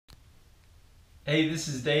Hey, this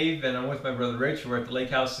is Dave and I'm with my brother Rich. We're at the lake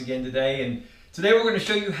house again today, and today we're going to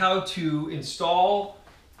show you how to install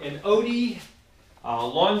an Oatey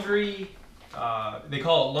laundry, they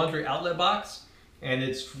call it laundry outlet box, and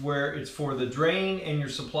it's for the drain and your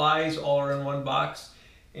supplies all are in one box.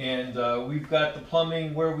 And we've got the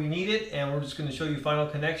plumbing where we need it, and we're just going to show you final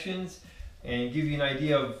connections and give you an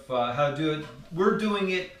idea of how to do it. We're doing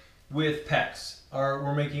it with PEX.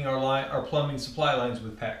 We're making our plumbing supply lines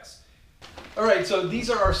with PEX. All right, so these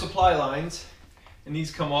are our supply lines, and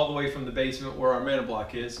these come all the way from the basement where our mana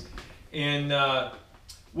block is. And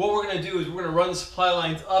what we're going to do is we're going to run the supply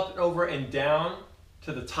lines up and over and down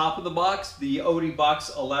to the top of the box. The Oatey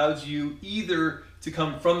box allows you either to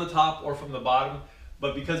come from the top or from the bottom,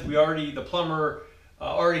 but because the plumber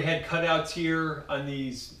already had cutouts here on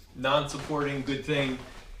these non-supporting good thing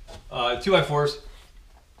 2x4s,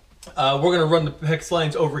 we're going to run the PEX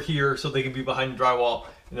lines over here so they can be behind the drywall,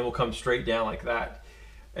 and then we'll come straight down like that.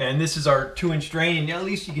 And this is our 2-inch drain, and at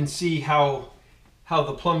least you can see how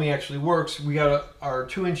the plumbing actually works. We got our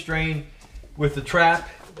 2-inch drain with the trap,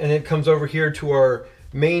 and it comes over here to our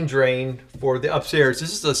main drain for the upstairs.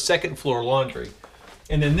 This is a second floor laundry.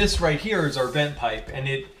 And then this right here is our vent pipe, and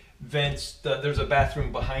it vents, there's a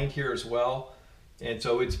bathroom behind here as well. And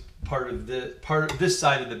so it's part of this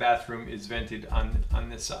side of the bathroom is vented on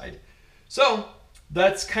this side. So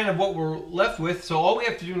that's kind of what we're left with. So all we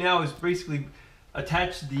have to do now is basically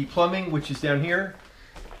attach the plumbing, which is down here.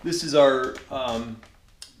 This is our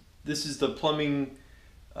this is the plumbing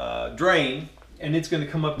drain, and it's going to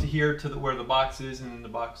come up to here to where the box is, and then the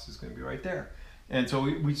box is going to be right there. And so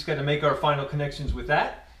we just got to make our final connections with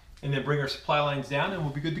that, and then bring our supply lines down, and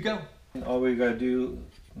we'll be good to go. And all we got to do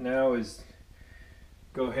now is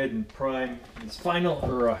go ahead and prime this final,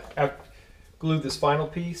 or glue this final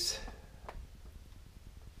piece.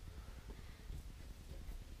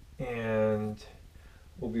 And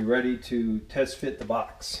we'll be ready to test fit the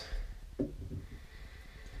box.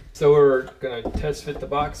 So we're going to test fit the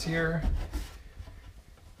box here,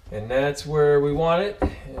 and that's where we want it.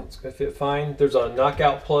 It's going to fit fine. There's a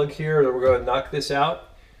knockout plug here that we're going to knock this out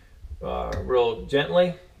real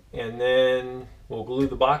gently, and then we'll glue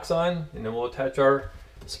the box on, and then we'll attach our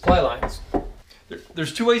supply lines.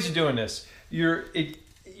 There's two ways of doing this.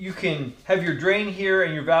 You can have your drain here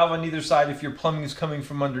and your valve on either side if your plumbing is coming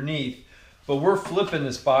from underneath, but we're flipping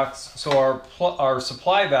this box, so our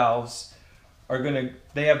supply valves are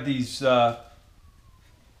they have these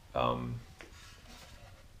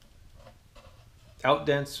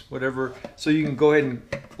outdents, whatever, so you can go ahead and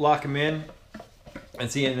lock them in and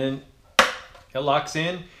see, and then it locks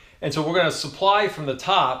in. And so we're going to supply from the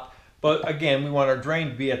top, but again, we want our drain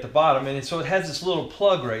to be at the bottom, and so it has this little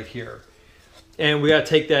plug right here. And we got to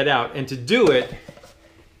take that out. And to do it,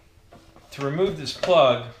 to remove this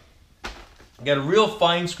plug, you got a real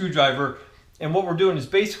fine screwdriver. And what we're doing is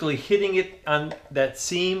basically hitting it on that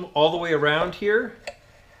seam all the way around here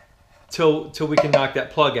till we can knock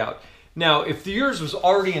that plug out. Now, if yours was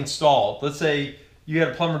already installed, let's say you had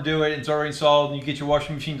a plumber do it, it's already installed, and you get your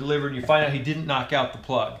washing machine delivered, and you find out he didn't knock out the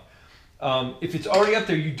plug. If it's already up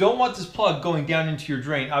there, you don't want this plug going down into your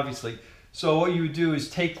drain, obviously. So what you would do is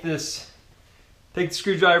take the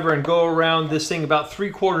screwdriver and go around this thing about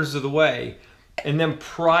 3/4 of the way, and then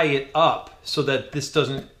pry it up so that this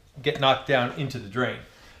doesn't get knocked down into the drain.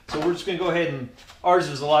 So we're just going to go ahead, and ours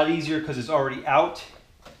is a lot easier because it's already out,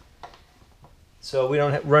 so we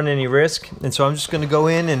don't run any risk. And so I'm just going to go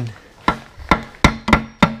in and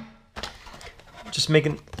just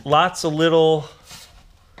making lots of little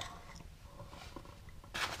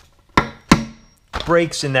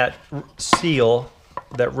breaks in that seal,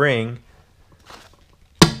 that ring,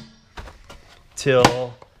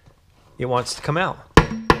 till it wants to come out.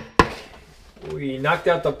 We knocked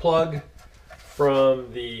out the plug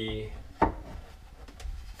from the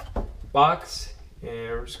box, and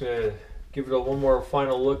we're just going to give it one more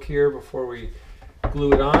final look here before we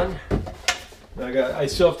glue it on. I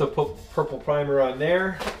still have to put purple primer on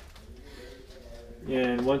there,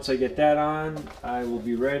 and once I get that on, I will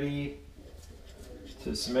be ready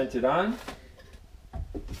to cement it on.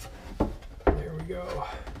 There we go.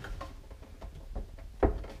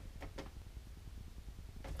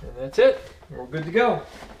 And that's it. We're good to go.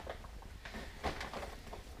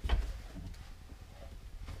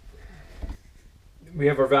 We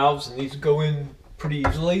have our valves, and these go in pretty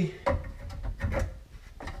easily.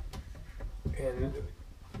 And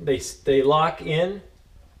they lock in.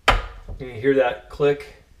 You can hear that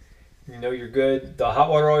click. You know you're good. The hot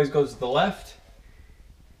water always goes to the left.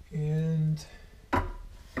 And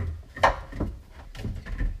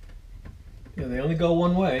they only go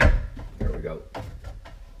one way. There we go.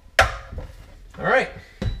 All right.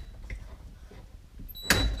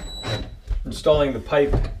 Installing the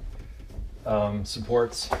pipe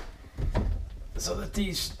supports so that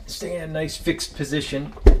these stay in a nice fixed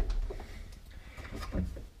position.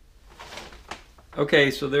 Okay,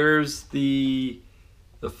 so there's the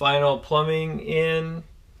final plumbing in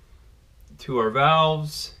to our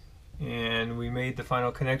valves, and we made the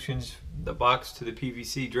final connections, the box to the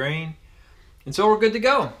PVC drain, and so we're good to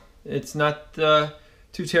go. It's not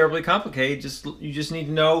too terribly complicated. You just need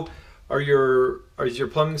to know, is your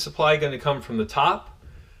plumbing supply going to come from the top,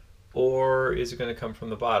 or is it going to come from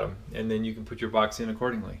the bottom? And then you can put your box in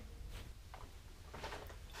accordingly.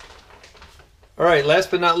 All right,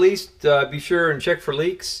 last but not least, be sure and check for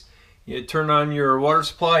leaks. You turn on your water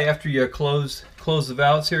supply after you close the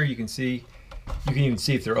valves here. You can even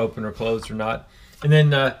see if they're open or closed or not. And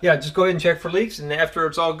then, yeah, just go ahead and check for leaks. And after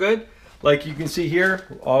it's all good, like you can see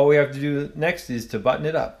here, all we have to do next is to button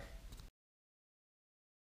it up.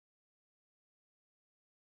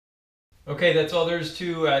 Okay, that's all there is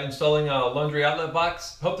to installing a laundry outlet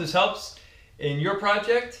box. Hope this helps in your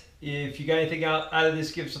project. If you got anything out of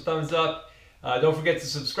this, give us a thumbs up. Don't forget to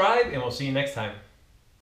subscribe, and we'll see you next time.